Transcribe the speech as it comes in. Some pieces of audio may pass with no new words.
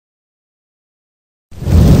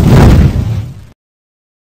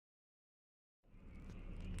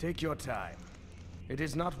Take your time. It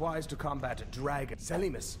is not wise to combat a dragon.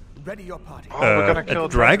 Selimus, ready your party. Oh, we're gonna kill a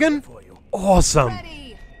dragon? Awesome.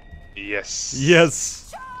 Ready. Yes.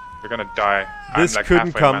 Yes. We're gonna die. This I'm like couldn't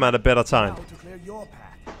halfway, come man. at a better time. Now to clear your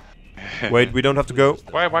path. Wait, we don't have to go.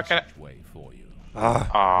 Why can't Ah.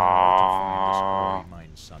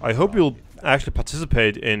 I? I hope you'll actually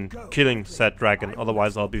participate in killing said dragon.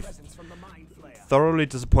 Otherwise, I'll be thoroughly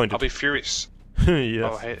disappointed. I'll be furious. Yes.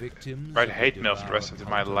 I'll write hate mail for the rest of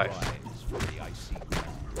my life.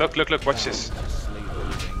 Look, look, look, watch this.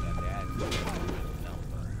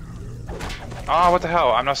 Oh, what the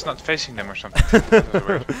hell? I'm not facing them or something.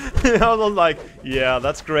 I was like, yeah,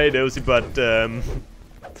 that's great, Ozzy, but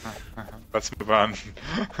let's move on.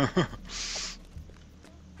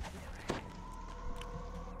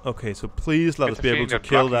 okay, so please let us be able to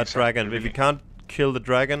kill that dragon. If you can't kill the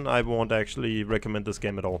dragon, I won't actually recommend this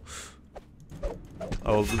game at all.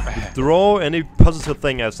 I will withdraw any positive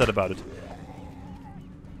thing I've said about it.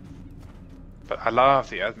 But I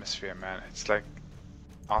love the atmosphere, man. It's like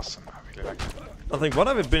awesome. I really like it. I think what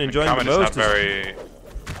I've been enjoying the most is,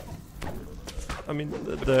 I mean,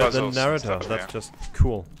 the narrator. Stuff, that's yeah. just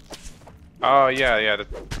cool. Oh yeah, yeah. That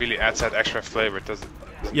really adds that extra flavor, does it?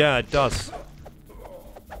 Yeah, it does.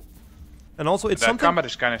 And also, it's that something. combat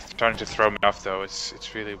is kind of starting to throw me off, though.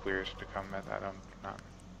 It's really weird, the combat. I don't know.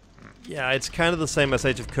 Yeah, it's kind of the same as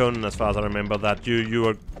Age of Conan, as far as I remember. That you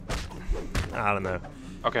are. I don't know.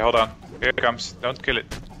 Okay, hold on. Here it comes. Don't kill it.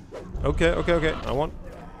 Okay, okay, okay. I want.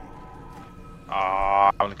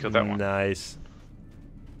 Ah, I only killed that one. Nice.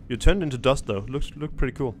 You turned into dust, though. Look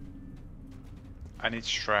pretty cool. I need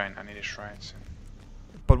shrine. I need a shrine soon.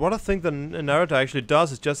 But what I think the narrator actually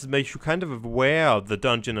does is just makes you kind of aware of the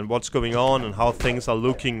dungeon and what's going on and how things are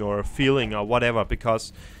looking or feeling or whatever,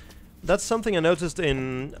 because that's something I noticed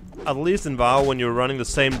in, at least in WoW, when you're running the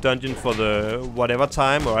same dungeon for the whatever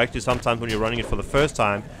time, or actually sometimes when you're running it for the first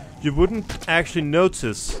time, you wouldn't actually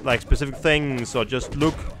notice like specific things or just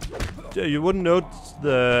look. You wouldn't notice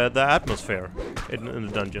the atmosphere in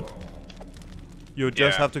the dungeon. You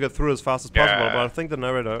just have to get through as fast as possible. But I think the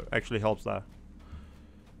narrator actually helps that.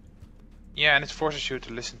 Yeah, and it forces you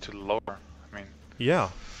to listen to the lore. I mean. Yeah,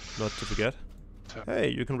 not to forget. Hey,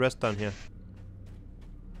 you can rest down here.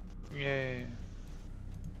 Yay.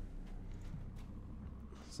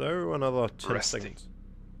 So another 10 seconds.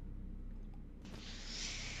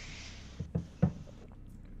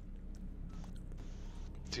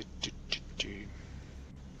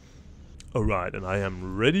 Alright, and I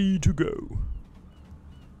am ready to go.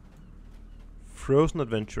 Frozen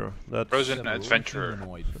Adventure. That's Frozen Adventure.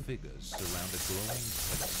 Humanoid figures surround a glowing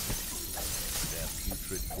pedestal. Their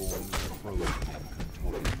putrid forms are frozen in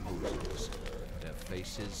contorted poses. Their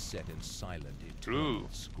faces set in silent, eternal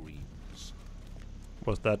screams.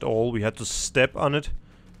 Was that all? We had to step on it?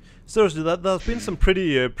 Seriously, there's been some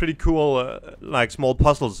pretty cool, like, small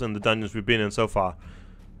puzzles in the dungeons we've been in so far.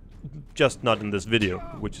 Just not in this video,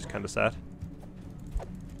 which is kind of sad.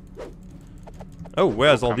 Oh,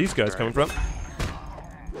 where's all these guys coming from?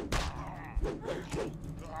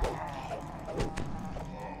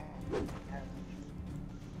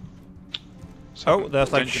 Oh,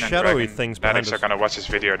 there's like shadowy things behind us. Are gonna watch this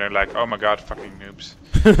video and they're like, oh my god, fucking noobs.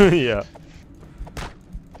 Yeah.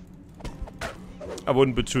 I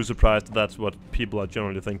wouldn't be too surprised if that's what people are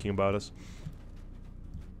generally thinking about us.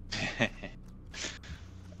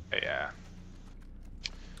 Yeah.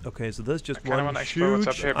 Okay, so there's just one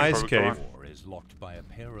huge ice cave. Is locked by a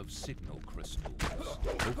pair of signal crystals.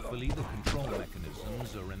 Hopefully the control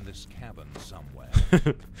mechanisms are in this cavern somewhere.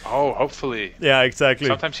 Oh, hopefully. Yeah, exactly.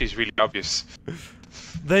 Sometimes he's really obvious.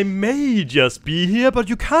 They may just be here, but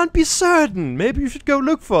you can't be certain. Maybe you should go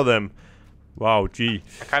look for them. Wow, gee.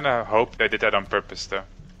 I kind of hope they did that on purpose, though.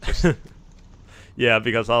 Just yeah,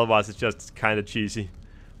 because otherwise it's just kind of cheesy.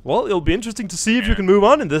 Well, it'll be interesting to see if you can move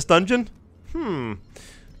on in this dungeon. I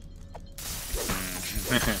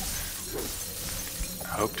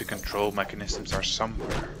hope the control mechanisms are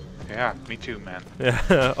somewhere. Yeah, me too, man.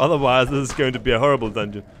 Yeah, otherwise this is going to be a horrible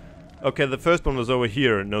dungeon. Okay, the first one was over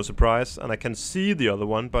here, no surprise, and I can see the other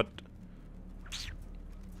one, but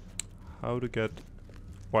how to get?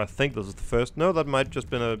 Well, I think this is the first. No, that might just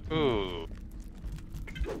been a. Ooh,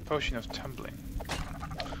 potion of tumbling.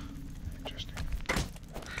 Interesting.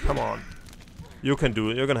 Come on, you can do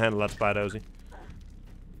it. You can handle that, Spider Ozzy.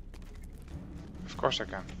 Of course I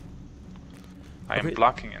can. I am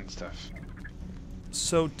blocking and stuff.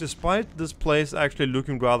 So, despite this place actually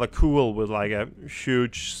looking rather cool with like a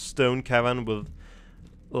huge stone cavern with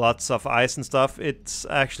lots of ice and stuff, it's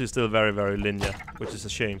actually still very, very linear, which is a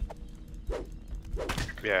shame.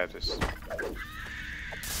 Yeah, it is.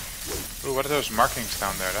 Ooh, what are those markings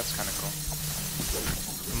down there? That's kind of cool.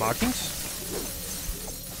 Markings?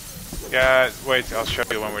 Yeah, wait, I'll show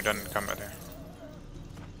you when we're done in combat here.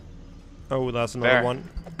 Oh, that's another There. one.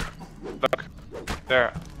 Look,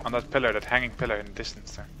 there, on that pillar, that hanging pillar in the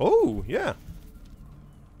distance there. Oh, yeah.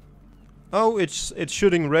 Oh, it's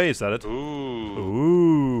shooting rays at it. Ooh.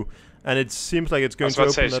 Ooh. And it seems like it's going to I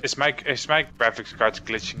was open about to say, is my graphics cards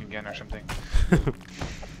glitching again or something?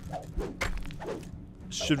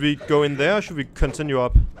 Should we go in there or should we continue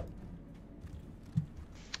up?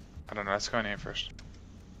 I don't know, let's go in here first.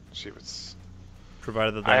 See what's...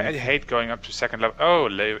 Provided that I hate going up to second level. Oh,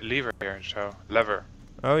 lever here, so... Lever.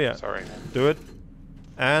 Oh yeah. Sorry. Do it.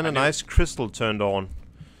 And a nice crystal turned on.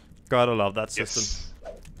 Gotta love that system.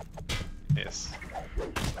 Yes.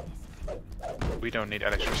 We don't need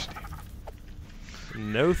electricity.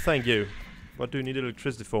 No thank you. What do you need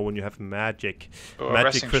electricity for when you have magic? Oh, a Magic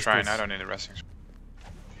resting crystals. shrine. I don't need a resting shrine.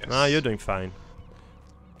 Yes. Nah, you're doing fine.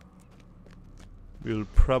 We'll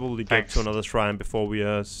probably get to another shrine before we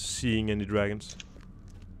are seeing any dragons.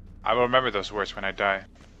 I will remember those words when I die.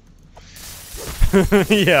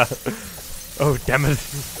 Yeah. Oh, damn it.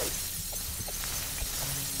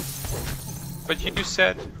 But you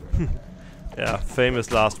said... Yeah,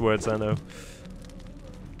 famous last words, I know.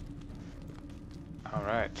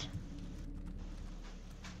 Alright.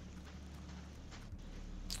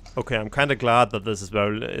 Okay, I'm kind of glad that this is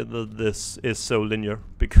this is so linear,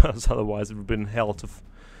 because otherwise it would have been hell to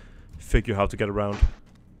figure how to get around.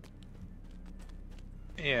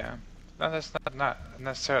 Yeah. No, that's not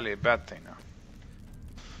necessarily a bad thing, no.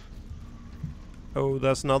 Oh,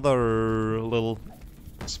 there's another little...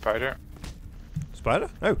 Spider? Spider?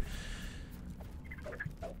 Oh.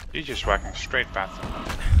 You're just walking straight past them.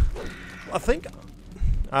 I think...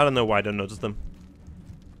 I don't know why I don't notice them.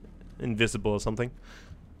 Invisible or something.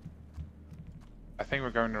 I think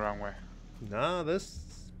we're going the wrong way. Nah, this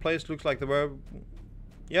place looks like there were...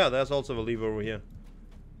 Yeah, there's also a lever over here.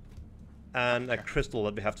 And a crystal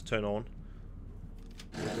that we have to turn on.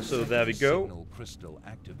 So there we go. Signal crystal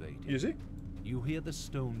activated. You see? You hear the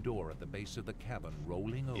stone door at the base of the cavern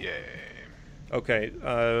rolling over. Yay. Okay,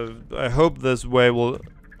 I hope this way will...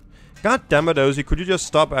 God damn it, Ozzy, could you just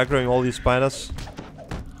stop aggroing all these spiders?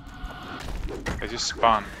 They just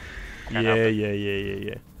spawn. Can't help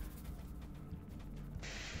Yeah.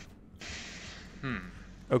 Hmm.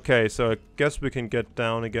 Okay, so I guess we can get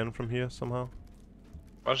down again from here somehow.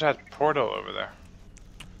 What's that portal over there?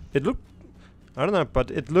 It look... I don't know, but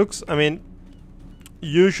it looks... I mean...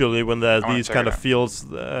 Usually when there's these kind of fields in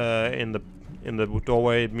the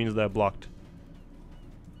doorway, it means they're blocked.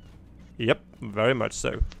 Yep, very much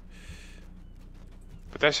so.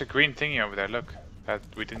 But there's a green thingy over there, look. That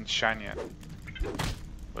we didn't shine yet.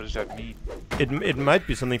 What does that mean? It might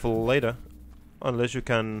be something for later. Unless you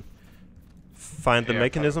can find the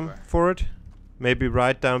mechanism probably. for it. Maybe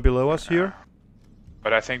right down below us here.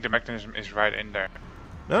 But I think the mechanism is right in there.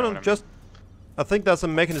 No, just... I think there's a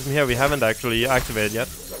mechanism here we haven't actually activated yet.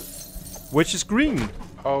 Which is green!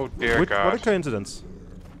 Oh dear God. What a coincidence.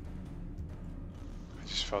 I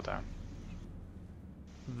just fell down.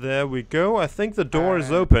 There we go. I think the door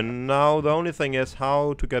is open. Now the only thing is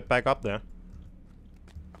how to get back up there.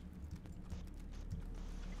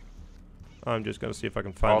 I'm just gonna see if I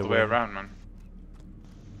can find all the way around, man.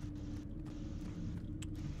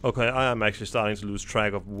 Okay, I am actually starting to lose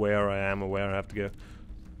track of where I am or where I have to go.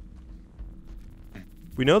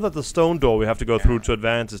 We know that the stone door we have to go through to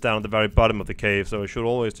advance is down at the very bottom of the cave, so I should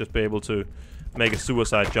always just be able to make a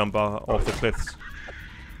suicide jump off the cliffs.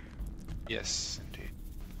 Yes, indeed.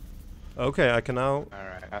 Okay, I can now...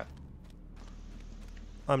 Alright.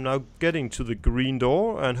 I'm now getting to the green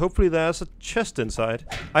door, and hopefully there's a chest inside.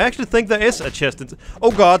 I actually think there is a chest inside.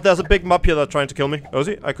 Oh god, there's a big mob here that's trying to kill me.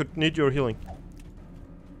 Ozzy, I could need your healing.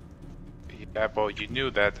 Yeah, well, you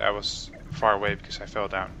knew that I was far away because I fell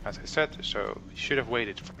down, as I said, so you should have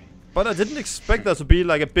waited for me. But I didn't expect there to be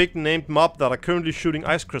like a big named mob that are currently shooting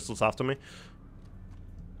ice crystals after me.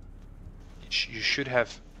 You should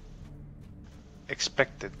have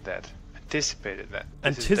expected that, anticipated that.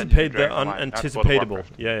 Anticipate the unanticipatable.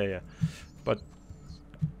 Yeah. But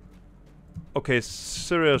okay,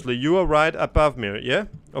 seriously, you are right above me, yeah?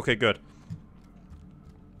 Okay, good.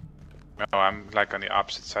 No, I'm like on the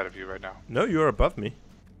opposite side of you right now. No, you're above me.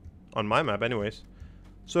 On my map, anyways.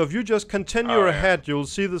 So if you just continue ahead, you'll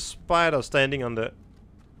see the spider standing on the...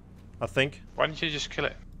 I think. Why didn't you just kill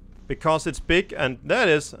it? Because it's big, and there it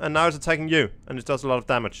is, and now it's attacking you, and it does a lot of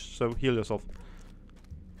damage, so heal yourself.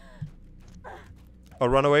 Or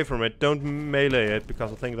run away from it, don't melee it,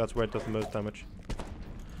 because I think that's where it does the most damage.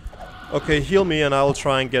 Okay, heal me and I'll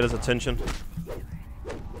try and get his attention.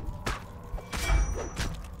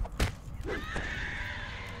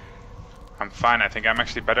 fine. I think I'm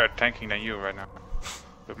actually better at tanking than you right now.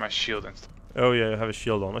 With my shield and stuff. Oh yeah, I have a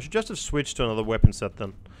shield on. I should just have switched to another weapon set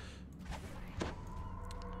then.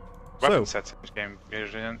 Weapon sets in this game,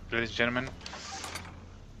 ladies and gentlemen.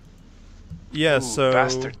 Yeah, Ooh, so...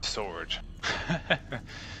 bastard sword.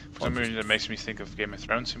 For some reason that makes me think of Game of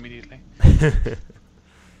Thrones immediately.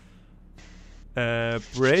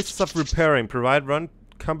 Rates of repairing. Provide run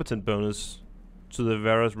competent bonus to the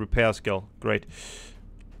various repair skill. Great.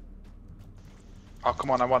 Oh,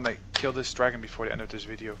 come on, I want to kill this dragon before the end of this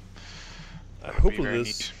video. Hopefully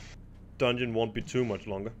this dungeon won't be too much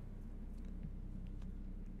longer.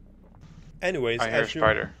 Anyways, I hear a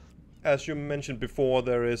spider. As you mentioned before,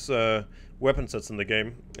 there is weapon sets in the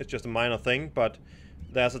game. It's just a minor thing, but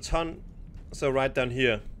there's a ton. So right down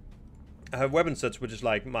here, I have weapon sets, which is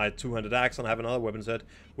like my two-handed axe, and I have another weapon set,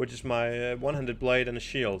 which is my one-handed blade and a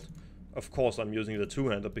shield. Of course, I'm using the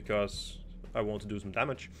two-handed because I want to do some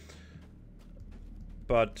damage.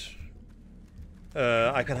 But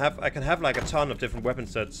I can have like a ton of different weapon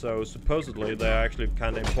sets, so supposedly they're actually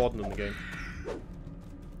kind of important in the game.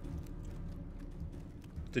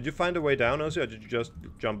 Did you find a way down, Ozzy, or did you just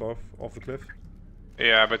jump off the cliff?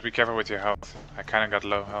 Yeah, but be careful with your health. I kind of got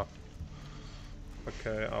low health.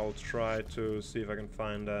 Okay, I'll try to see if I can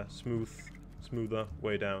find a smoother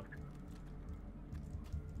way down.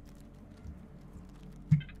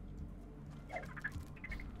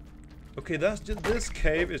 Okay, this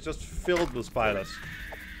cave is just filled with spiders.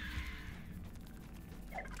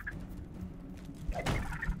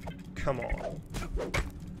 Come on.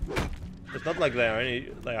 It's not like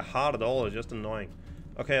they're hard at all, it's just annoying.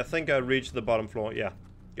 Okay, I think I reached the bottom floor. Yeah,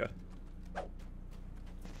 good.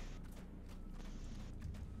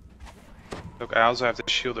 Look, I also have the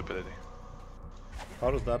shield ability.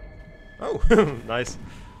 How does that... Oh, nice.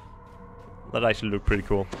 That actually looked pretty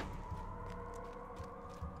cool.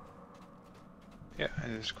 Yeah,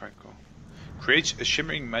 it is quite cool. Creates a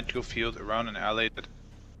shimmering magical field around an ally that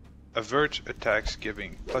averts attacks,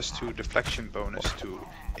 giving +2 deflection bonus to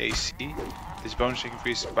AC. This bonus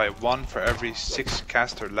increases by 1 for every 6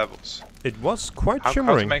 caster levels. It was quite How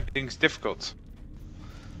shimmering. to make things difficult.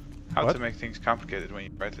 How What? to make things complicated when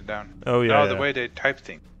you write it down. Oh yeah, No, yeah. the way they type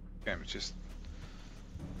things. It's just...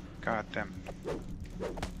 God damn.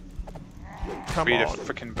 Come Read a on.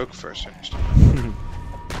 freaking book first.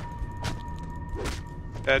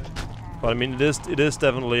 Dead. But I mean, it is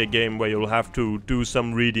definitely a game where you'll have to do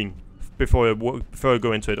some reading before you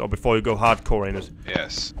go into it, or before you go hardcore in it.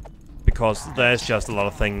 Yes. Because there's just a lot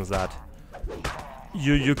of things that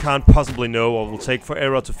you can't possibly know, or will take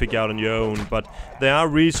forever to figure out on your own. But there are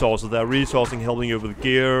resources. There are resourcing helping you with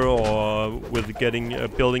gear, or with getting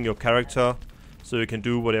building your character, so you can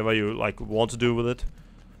do whatever you want to do with it.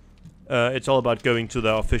 It's all about going to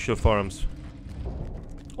the official forums.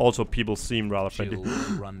 Also, people seem rather friendly.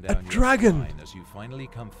 A dragon! As you finally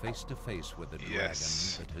come face to face with a dragon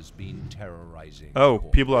that has been terrorizing. Oh,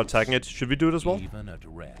 people are attacking it. Should we do it as well? Even at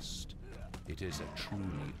rest, it is a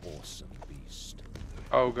truly awesome beast.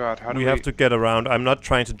 Oh god, how do we... We have to get around. I'm not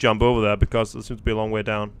trying to jump over there because it seems to be a long way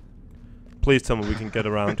down. Please tell me we can get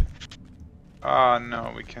around. Ah,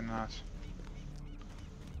 no, we cannot.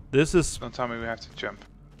 This is... Don't tell me we have to jump.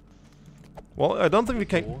 Well, I don't think we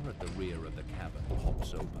The can... door at the rear of the cabin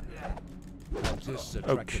pops open. Cultists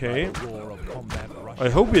attracted Okay. by the roar of combat rush I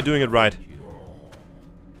hope we're doing it right.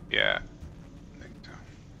 Yeah. I think so.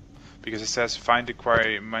 Because it says find the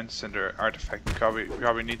quarry monster artifact. We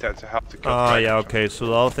probably need that to help the kill Ah, dragon yeah, or okay. So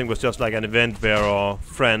the other thing was just like an event where our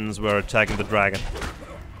friends were attacking the dragon.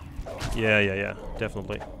 Yeah,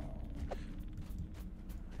 definitely.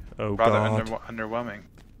 Oh rather god. underwhelming.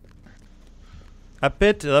 A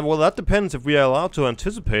bit. Well, that depends. If we are allowed to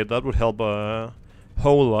anticipate, that would help a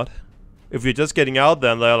whole lot. If we're just getting out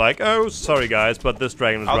there and they're like, oh, sorry guys, but this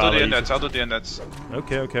dragon is rather I'll do the easy." indets, I'll do the indets.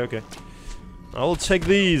 Okay. I will take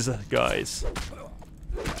these, guys.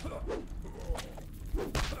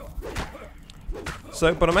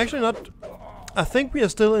 So, but I'm actually not... I think we are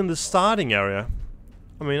still in the starting area.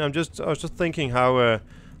 I mean, I was just thinking how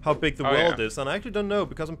big the world is, and I actually don't know,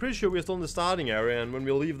 because I'm pretty sure we're still in the starting area, and when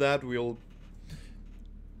we leave that, we'll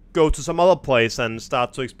go to some other place and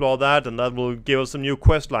start to explore that, and that will give us some new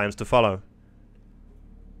quest lines to follow.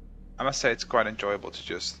 I must say it's quite enjoyable to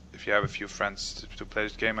just, if you have a few friends to play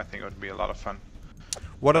this game, I think it would be a lot of fun.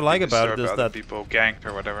 What I like about it is that people ganked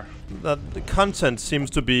or whatever. That the content seems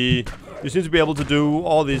to be... You seem to be able to do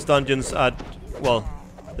all these dungeons at... Well,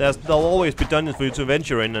 there'll always be dungeons for you to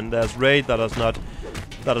venture in, and there's raid that is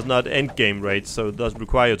not end game raids, so it doesn't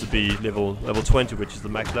require you to be level 20, which is the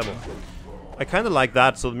max level. I kind of like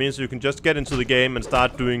that, so it means you can just get into the game and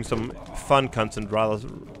start doing some fun content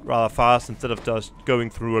rather fast instead of just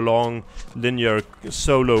going through a long linear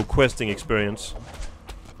solo questing experience,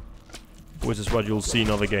 which is what you'll see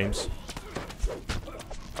in other games.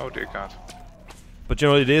 Oh dear God. But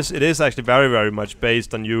generally, it is actually very much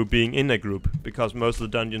based on you being in a group, because most of the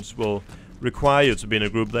dungeons will require you to be in a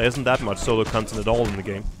group. There isn't that much solo content at all in the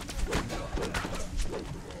game.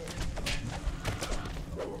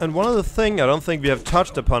 And one other thing I don't think we have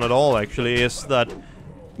touched upon at all, actually, is that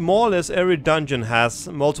more or less every dungeon has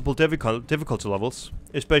multiple difficulty levels.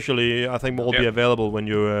 Especially, I think more will be available when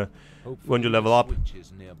you level up.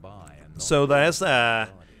 So there's a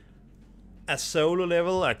solo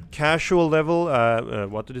level, a casual level.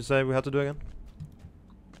 What did you say we had to do again?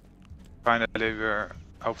 Finally,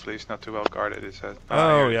 hopefully it's not too well guarded. It says.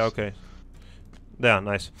 Oh yeah, okay. Yeah,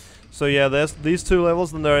 nice. So yeah, there's these two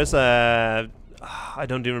levels, and there is a. I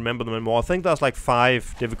don't even remember them anymore. I think there's like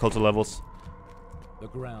 5 difficulty levels. The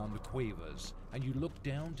ground quavers, and you look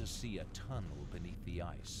down to see a tunnel beneath the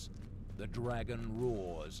ice. The dragon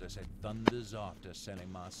roars as it thunders after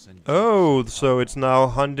Selimas and... Oh, so it's now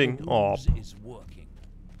hunting up. Is working.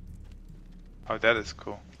 Oh, that is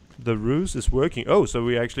cool. The ruse is working. Oh, so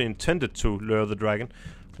we actually intended to lure the dragon.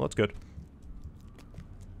 Well, that's good.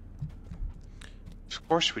 Of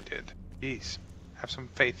course we did. Jeez. Have some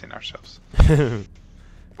faith in ourselves.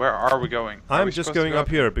 Where are we going? I'm just going up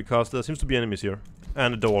here because there seems to be enemies here.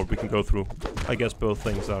 And a door we can go through. I guess both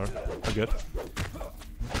things are good.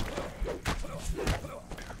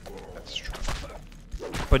 That's true.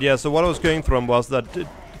 But yeah, so what I was going from was that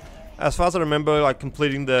as far as I remember, like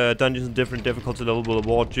completing the dungeons in different difficulty levels will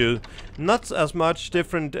award you not as much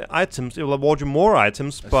different items. It will award you more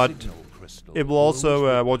items, but it will also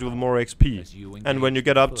award you with more XP. And when you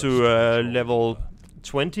get up to level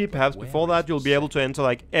 20, perhaps before that, you'll be able to enter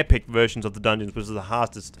like epic versions of the dungeons, which is the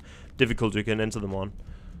hardest difficulty you can enter them on.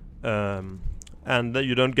 And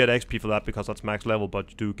you don't get XP for that because that's max level, but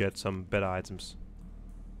you do get some better items.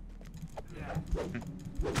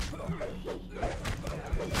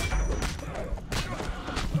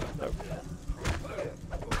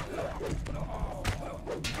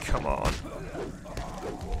 Come on.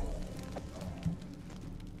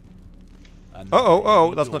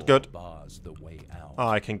 Oh, that's not good. Ah,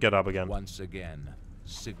 I can get up again. Once again,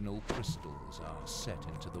 signal crystals are set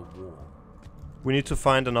into the wall. We need to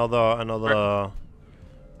find another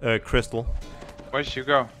crystal. Where did you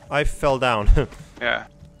go? I fell down. Yeah.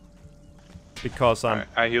 Because I'm...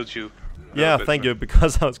 I healed you. Yeah, thank you,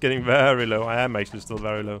 because I was getting very low. I am actually still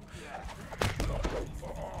very low.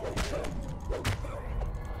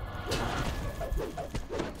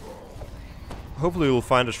 Hopefully we'll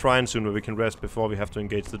find a shrine soon where we can rest before we have to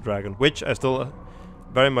engage the dragon, which I still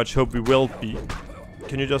very much hope we will be.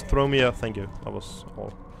 Can you just throw me a... Thank you. That was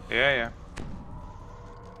all. Yeah.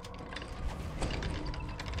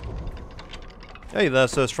 Hey,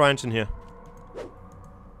 there's shrines in here.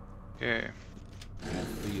 Yeah.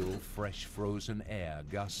 Feel fresh frozen air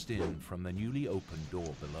gust in from the newly opened door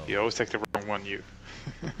below. You always take the wrong one, you.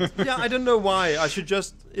 Yeah, I don't know why. I should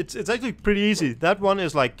just... It's actually pretty easy. That one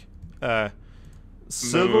is like...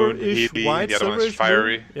 silver-ish, white, the other one is silver-ish,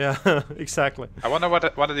 fiery. blue? Yeah, exactly. I wonder what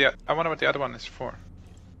the other one is for.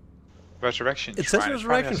 Resurrection It shrine. says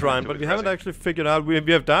resurrection shrine, but we haven't actually figured out. We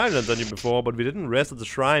have died in a dungeon before, but we didn't rest at the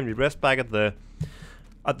shrine. We rest back at the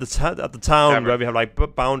town where we have like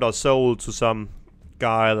bound our soul to some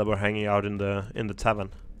guy that were hanging out in the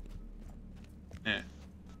tavern. Yeah.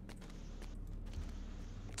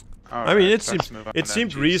 I mean, it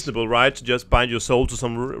seemed reasonable, right, to just bind your soul to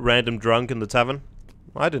some random drunk in the tavern.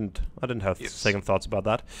 I didn't have second thoughts about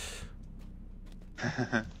that.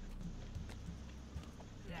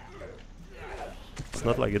 It's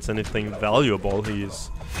not like it's anything valuable.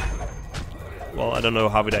 Well, I don't know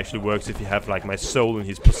how it actually works if you have like my soul in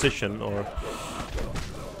his position or...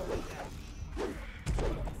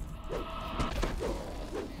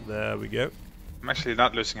 There we go. I'm actually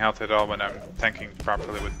not losing health at all when I'm tanking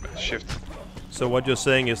properly with shift. So what you're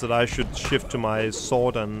saying is that I should shift to my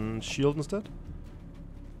sword and shield instead?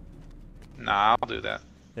 Nah, I'll do that.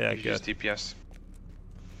 Yeah, you use DPS.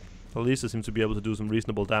 At least I seem to be able to do some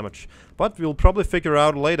reasonable damage. But we'll probably figure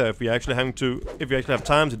out later if we actually have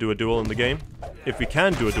time to do a duel in the game. If we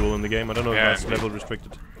can do a duel in the game, I don't know if that's level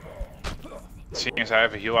restricted. Seeing as I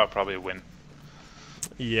have a heal, I'll probably win.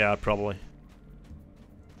 Yeah, probably.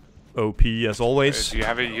 OP as always. Do you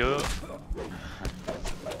have a heal?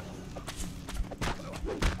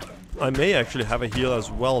 I may actually have a heal as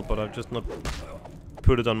well, but I've just not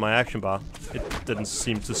put it on my action bar. It didn't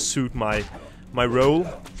seem to suit my role.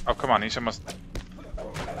 Oh come on, he's almost...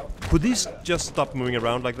 Could these just stop moving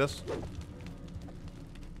around like this?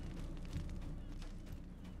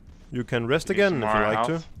 You can rest Need again some if you more like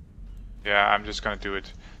health. Yeah, I'm just gonna do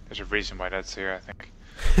it. There's a reason why that's here, I think.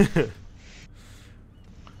 to.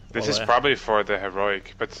 This is probably for the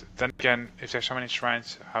heroic, but then again, if there's so many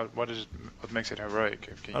shrines, what makes it heroic?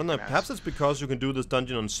 I don't know, perhaps it's because you can do this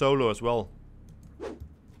dungeon on solo as well.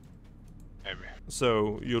 Maybe.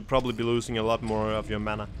 So you'll probably be losing a lot more of your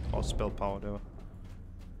mana or spell power, whatever.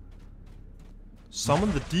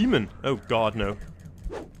 Summon the demon! Oh god, no.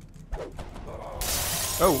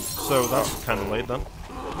 Oh, so that's kind of late then.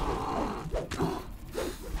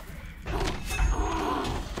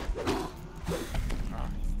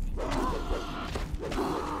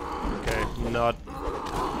 Okay, not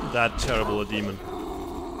that terrible a demon.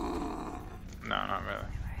 No, not really.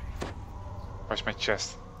 Where's my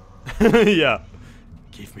chest? Yeah.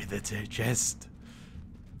 Give me the chest.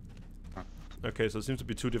 Okay, so it seems to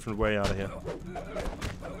be two different ways out of here.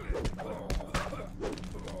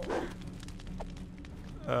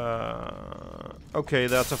 Okay,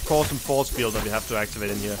 there's of course some force field that we have to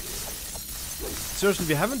activate in here. Seriously,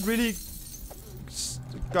 we haven't really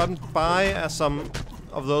gotten by some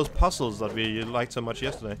of those puzzles that we liked so much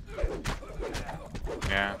yesterday.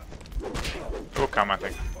 Yeah. It will come, I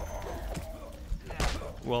think.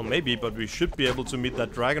 Well, maybe, but we should be able to meet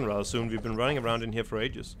that dragon rather soon. We've been running around in here for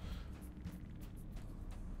ages.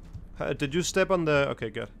 Did you step on the... Okay,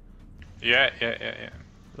 good. Yeah.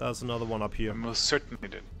 There's another one up here. I most certainly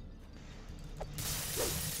did.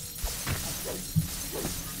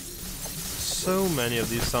 So many of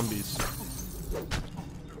these zombies.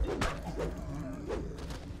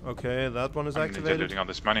 Okay, that one is activated. Looting all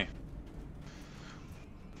this money.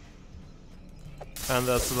 And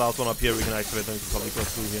that's the last one up here we can activate, then we can probably go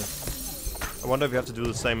through here. I wonder if we have to do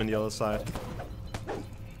the same on the other side.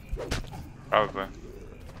 Probably.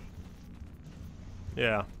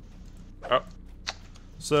 Yeah. Oh.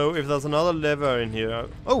 So if there's another lever in here...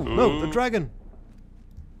 Oh, no, the dragon!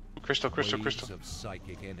 Crystal. Waves of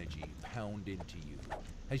psychic energy pound into you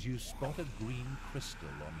as you spot a green crystal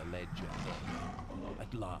on the ledge ahead.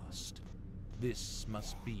 At last, this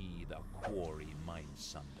must be the quarry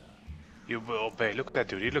Mindsunder. You will obey. Look at that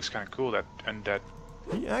dude. He looks kind of cool. That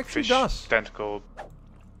He actually fish does. tentacle.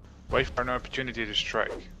 Wait for an opportunity to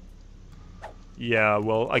strike. Yeah,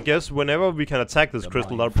 well, I guess whenever we can attack this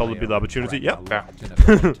crystal, that'll probably be the opportunity. Yeah.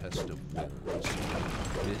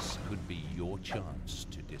 This could be your chance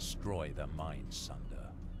to destroy the Mindsunder.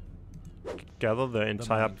 Gather the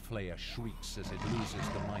entire... The Mind Flayer shrieks as it loses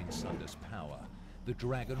the Mindsunder's power. The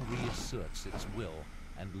dragon reasserts its will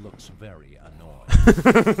and looks very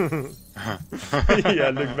annoyed. Yeah,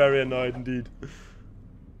 look very annoyed indeed.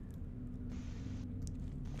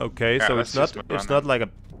 Okay, Yeah, so let's it's just not like a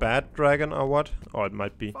bad dragon or what? Or it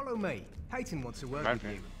might be. Follow me. Peyton wants to work Might with be.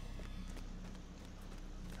 you.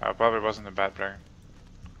 Probably wasn't a bad dragon.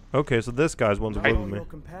 Okay, so this guy's wants to work All with me. your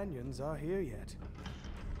companions are here yet.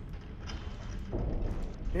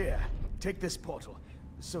 Here, take this portal,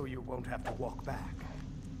 so you won't have to walk back.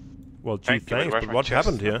 Well, gee, Thank you, thanks, where's but my what chest?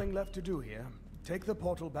 happened here? Nothing left to do here. Take the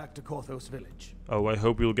portal back to Korthos village. Oh, I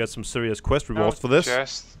hope we'll get some serious quest rewards for this.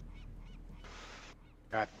 Chest.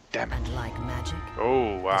 God damn it. And like magic,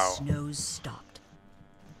 Oh, the wow. snows stopped.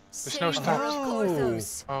 The snow Savior stopped. of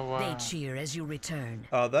Korthos. Oh, wow. They cheer as you return.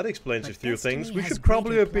 That explains a But few destiny things. We has should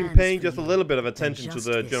probably greater have been plans paying for just a you little bit of than attention to just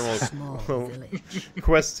the this general small village.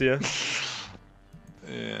 quests here.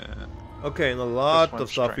 Yeah. Okay, and a lot one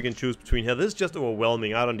of stuff we strength. can choose between here. This is just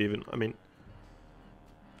overwhelming. I mean...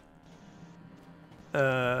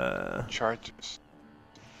 Charges.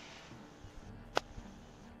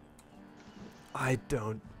 I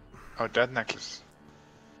don't... Oh, that necklace.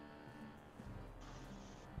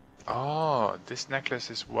 Oh, this necklace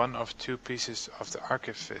is one of 2 pieces of the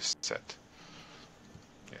Archivist set.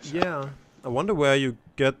 Yes, Yeah. I wonder where you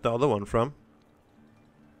get the other one from.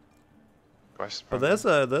 But there's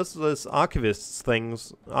this archivist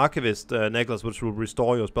necklace which will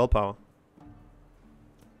restore your spell power.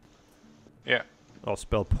 Yeah. Or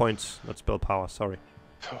spell points, not spell power, sorry.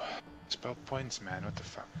 Spell points, man. What the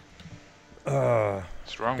fuck? Uh,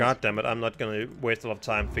 What's wrong God with damn it, I'm not gonna waste a lot of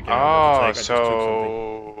time figuring out what to take. I just took something.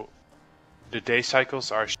 so the day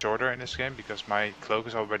cycles are shorter in this game because my cloak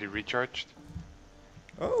is already recharged.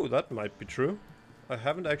 Oh, that might be true. I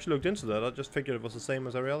haven't actually looked into that. I just figured it was the same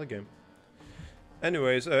as every other game.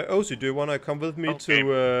 Anyways, Ozzy, do you wanna come with me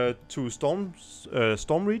to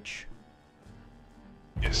Stormreach?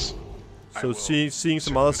 Yes. So seeing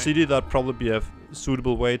some other city, that'd probably be a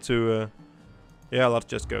suitable way to... yeah, let's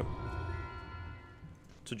just go.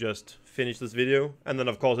 To just finish this video, and then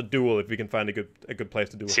of course a duel if we can find a good place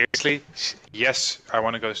to do it. Seriously? Yes, I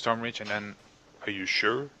want to go to Stormreach, and then... Are you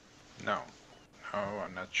sure? No. No,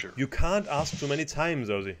 I'm not sure. You can't ask too many times,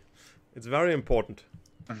 Ozzy. It's very important.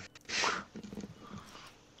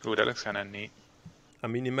 Ooh, that looks kinda neat. I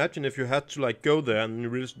mean, imagine if you had to like go there and you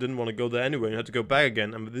really didn't want to go there anyway, and you had to go back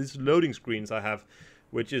again. And with these loading screens I have,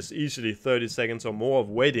 which is easily 30 seconds or more of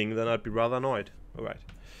waiting, then I'd be rather annoyed. Alright.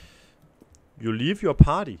 You leave your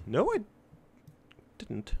party? No, I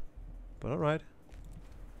didn't. But alright.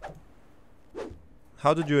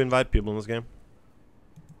 How did you invite people in this game?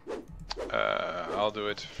 I'll do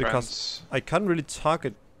it. Because Friends. I can't really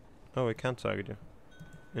target... Oh, I can't target you.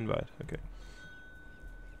 Invite, okay.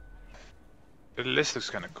 The list looks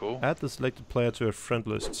kinda cool. Add the selected player to a friend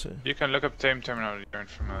list. You can look up terminology you're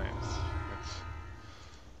unfamiliar with.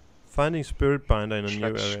 Finding Spirit Binder in a new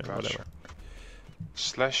Slash area, whatever.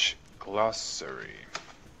 Slash glossary.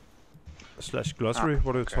 Slash glossary?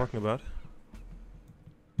 What are you talking about?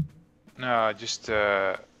 No, just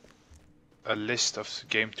a list of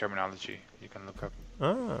game terminology you can look up.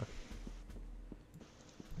 Ah.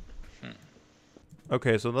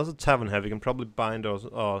 Okay, so there's a tavern here. We can probably bind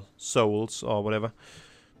or souls or whatever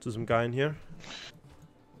to some guy in here.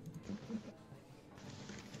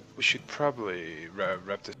 We should probably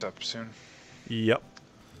wrap this up soon. Yep.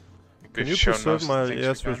 Can We've you shown preserve most my... of the things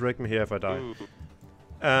Yes, we can. resurrect me here if I die. Ooh.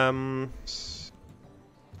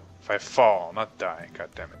 If I fall, not die,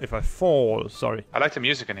 goddammit. If I fall, sorry. I like the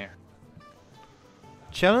music in here.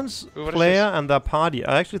 Challenge Ooh, what is player this? and their party.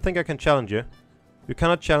 I actually think I can challenge you. You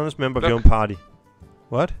cannot challenge member of your own Look. party.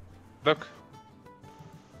 What? Look.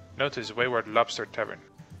 Notice Wayward Lobster Tavern.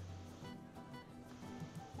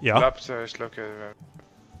 Yeah. Lobsters look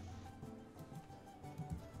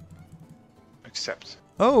accept.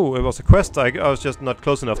 Oh, it was a quest. I was just not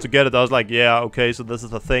close enough to get it. I was like, yeah, okay, so this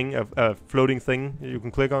is a thing, a floating thing you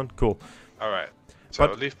can click on. Cool. Alright. So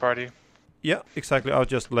But- leave party. Yeah, exactly. I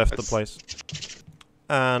just left the Let's- place.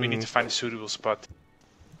 And We need to find a suitable spot.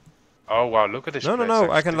 Oh wow, look at this No, no, place. no,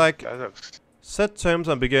 I can, actually. like- That looks... set terms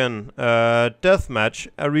and begin. Deathmatch,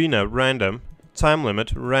 arena, random, time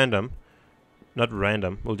limit, random. Not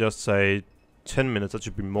random. We'll just say 10 minutes. That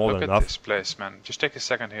should be more Look than at enough. this place, man. Just take a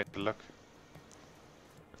second here to look.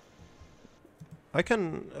 I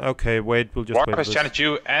can. Okay, wait. We'll just War wait. has for this. challenged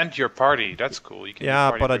you and your party. That's cool. You can Yeah,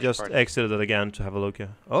 party but I versus just party. exited it again to have a look here.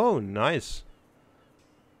 Oh, nice.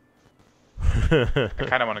 I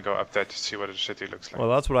kind of want to go up there to see what the city looks like. Well,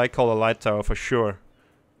 that's what I call a light tower for sure.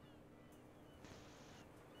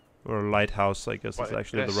 Or a lighthouse, I guess What is is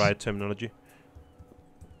actually this? the right terminology.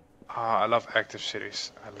 Ah, I love active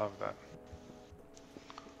cities. I love that.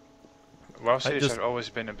 WoW cities just- have always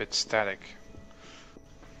been a bit static.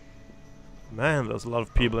 Man, there's a lot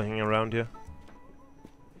of people hanging around here.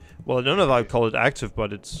 Well, I don't know if I'd call it active,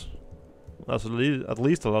 but it's... There's at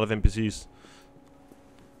least a lot of NPCs.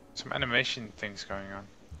 Some animation things going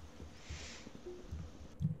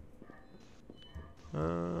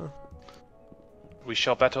on. We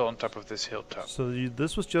shall battle on top of this hilltop. So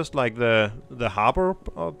this was just like the harbor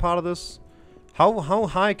part of this. How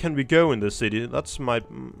high can we go in this city? That's might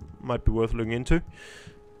be worth looking into.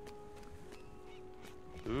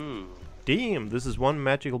 Ooh, Damn, this is one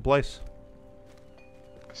magical place.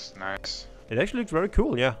 that's nice. It actually looks very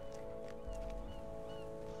cool, yeah.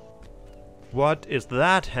 What is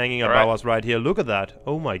that hanging above Alright. us right here? Look at that.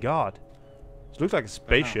 Oh my god. It looks like a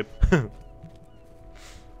spaceship.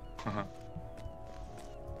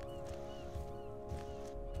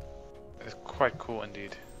 It's quite cool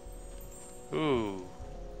indeed. Ooh.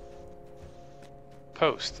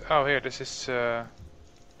 Post. Oh, here, this is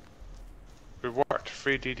reward.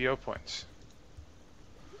 Free DDO points.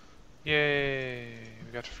 Yay!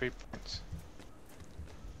 We got free points.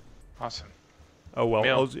 Awesome. Oh well.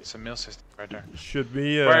 Mail. Ozzy, It's a mail system right there. should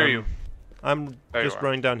we... Where are you? I'm There you just are.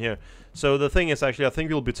 running down here. So the thing is, actually, I think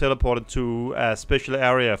we'll be teleported to a special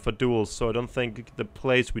area for duels, so I don't think the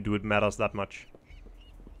place we do it matters that much.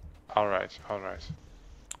 Alright, alright.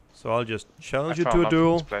 So I'll just challenge I you found to a love in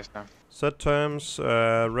duel. this place now. Set terms,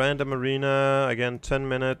 random arena, again 10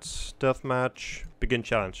 minutes, deathmatch, begin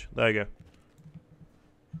challenge. There you go.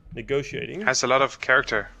 Negotiating. Has a lot of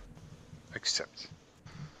character. Accept.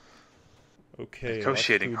 Okay.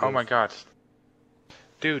 Negotiating. let's do Oh my this. god.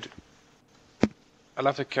 Dude. I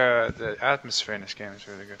love the atmosphere in this game. It's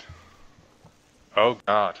really good. Oh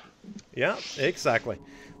god. Yeah, exactly.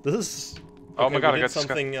 This is... Oh my god, we I did got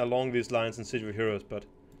something along these lines in City of Heroes, but...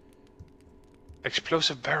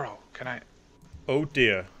 Explosive barrel. Can I... Oh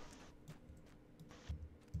dear.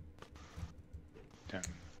 Dum,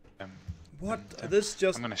 dum, What? dum. This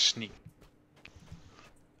just... I'm gonna sneak.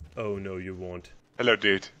 Oh no, you won't. Hello,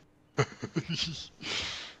 dude.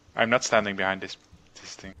 I'm not standing behind this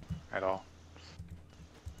thing at all.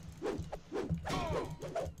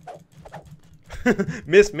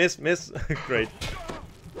 Miss. Great.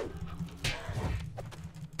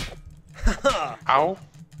 Ow!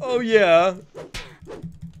 Oh yeah.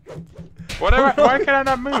 Why can I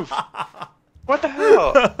not move? What the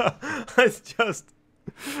hell?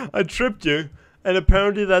 I tripped you, and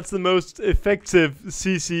apparently that's the most effective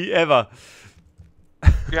CC ever.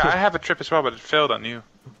 Yeah, I have a trip as well, but it failed on you.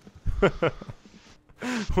 Well,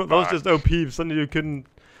 that was just OP. Suddenly you couldn't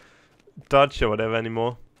dodge or whatever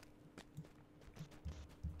anymore.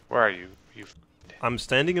 Where are you? I'm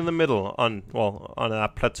standing in the middle, on a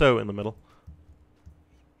plateau in the middle.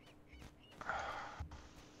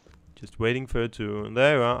 Just waiting for it to...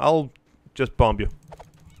 There you are. I'll just bomb you.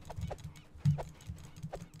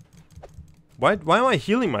 Why am I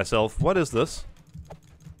healing myself? What is this?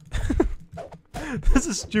 This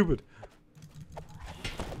is stupid.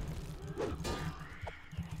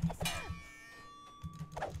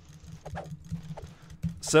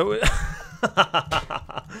 So...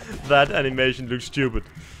 that animation looks stupid.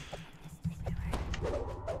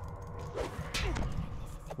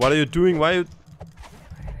 What are you doing? Why are you...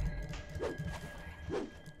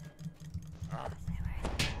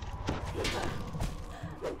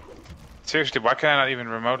 Seriously, why can I not even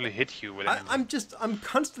remotely hit you with it? I'm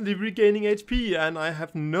constantly regaining HP and I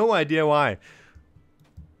have no idea why.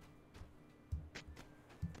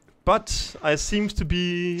 But I seem to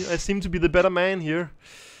be the better man here.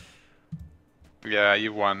 Yeah,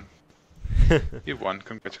 you won. You won.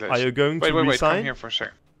 Congratulations. Are you going to wait, resign? come here for a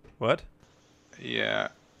second. What? Yeah.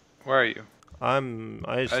 Where are you?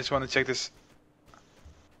 I just want to check this.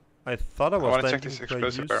 I thought I was want to check standing this where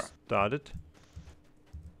explosive you barrel. started.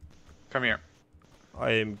 Come here.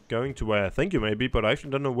 I am going to where I think you may be, but I actually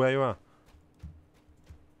don't know where you are.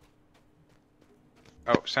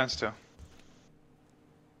 Oh, stand still.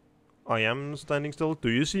 I am standing still. Do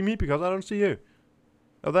you see me? Because I don't see you.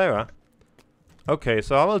 Oh, there you are. Okay,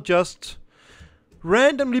 so I will just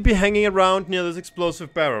randomly be hanging around near this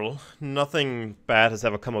explosive barrel. Nothing bad has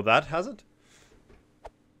ever come of that, has it?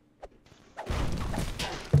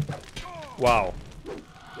 Wow.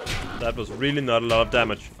 That was really not a lot of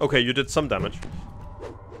damage. Okay, you did some damage.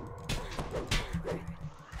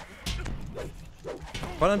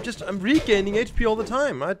 But I'm regaining HP all the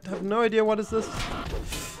time. I have no idea what is this.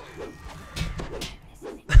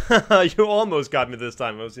 You almost got me this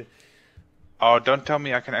time, Ozzy. Oh, don't tell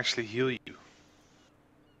me I can actually heal you.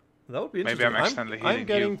 That would be interesting. Maybe I'm accidentally healing I'm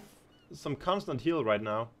getting some constant heal right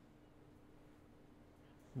now.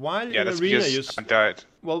 While yeah, in that's arena because I died.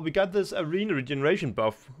 well, we got this arena regeneration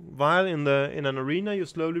buff. While in an arena, you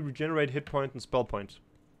slowly regenerate hit points and spell points.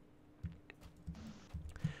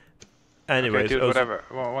 Anyways, okay, dude, whatever.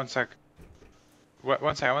 One sec.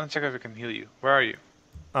 One sec. I want to check if I can heal you. Where are you?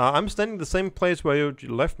 I'm standing the same place where you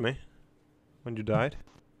left me when you died.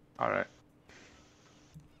 All right.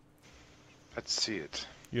 Let's see it.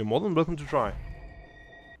 You're more than welcome to try.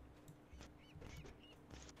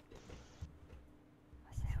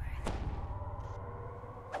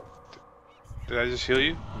 Did I just heal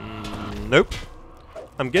you? Nope.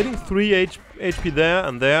 I'm getting 3 HP there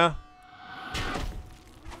and there.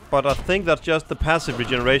 But I think that's just the passive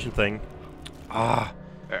regeneration thing. Ah.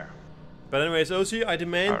 There. But anyways, Ozzy, I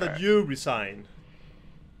demand that you resign.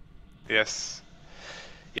 Yes.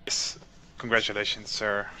 Yes. Congratulations,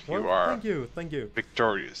 sir. Well, you are thank you.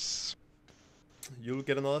 victorious. You'll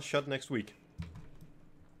get another shot next week.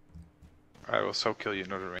 I will so kill you in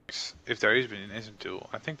Lord of the Rings. If there is been an instant duel,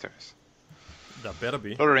 I think there is. That better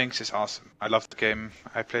be. Lord of the Rings is awesome. I love the game.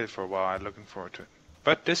 I played it for a while. I'm looking forward to it.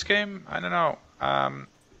 But this game, I don't know.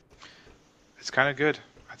 It's kind of good.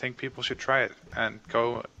 I think people should try it and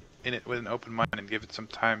go in it with an open mind and give it some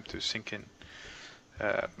time to sink in.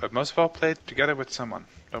 But most of all, play it together with someone.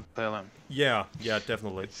 Don't play alone. Yeah,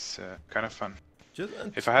 definitely. It's kind of fun. Just,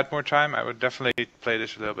 If I had more time, I would definitely play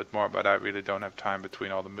this a little bit more, but I really don't have time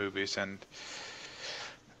between all the movies and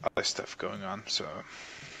other stuff going on, so...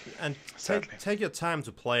 And take your time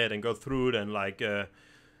to play it and go through it and like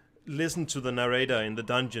listen to the narrator in the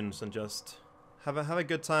dungeons and just have a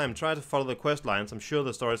good time. Try to follow the quest lines. I'm sure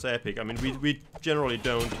the story's epic. I mean, we generally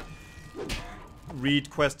don't read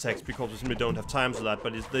quest text because we simply don't have time for that,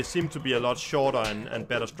 but they seem to be a lot shorter and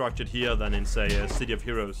better structured here than in, say, City of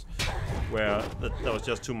Heroes, where there was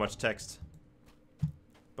just too much text.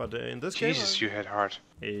 But in this game... Jesus, you hit hard.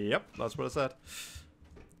 Yep, that's what I said.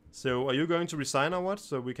 So, are you going to resign or what?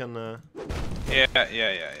 So we can... Yeah.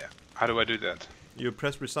 How do I do that? You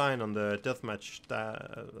press resign on the deathmatch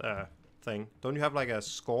thing? Don't you have like a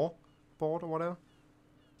score board or whatever?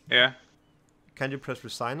 Yeah. Can you press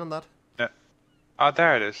resign on that? Yeah. Oh,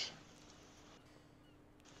 there it is.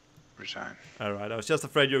 Resign. Alright, I was just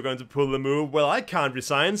afraid you were going to pull the move. Well, I can't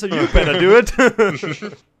resign, so you better do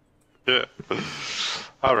it. Yeah.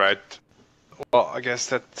 Alright. Well, I guess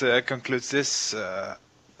that concludes this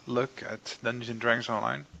look at Dungeons & Dragons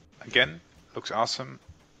Online. Again, looks awesome.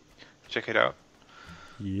 Check it out.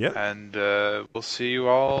 Yep. And we'll see you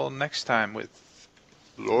all next time with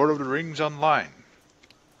Lord of the Rings Online.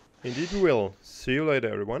 Indeed we will. See you later,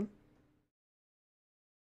 everyone.